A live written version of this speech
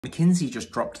McKinsey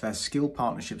just dropped their Skill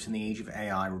Partnerships in the Age of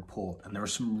AI report, and there are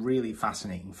some really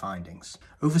fascinating findings.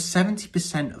 Over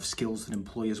 70% of skills that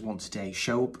employers want today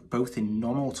show up both in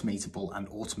non-automatable and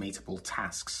automatable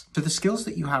tasks. So the skills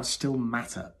that you have still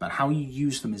matter, but how you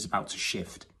use them is about to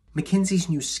shift. McKinsey's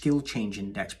new Skill Change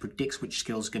Index predicts which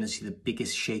skills are going to see the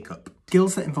biggest shakeup.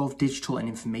 Skills that involve digital and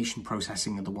information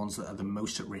processing are the ones that are the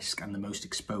most at risk and the most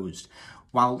exposed,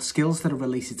 while skills that are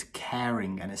related to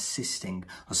caring and assisting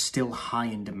are still high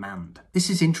in demand. This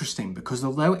is interesting because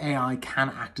although AI can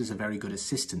act as a very good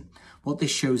assistant, what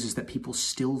this shows is that people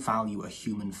still value a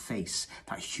human face,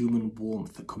 that human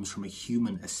warmth that comes from a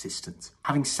human assistant.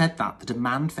 Having said that, the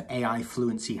demand for AI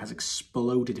fluency has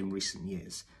exploded in recent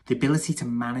years. The ability to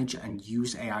manage and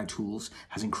use AI tools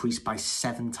has increased by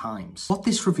 7 times. What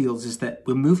this reveals is that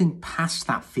we're moving past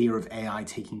that fear of AI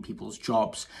taking people's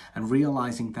jobs and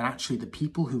realizing that actually the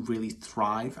people who really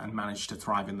thrive and manage to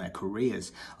thrive in their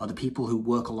careers are the people who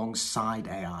work alongside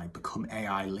AI, become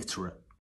AI literate.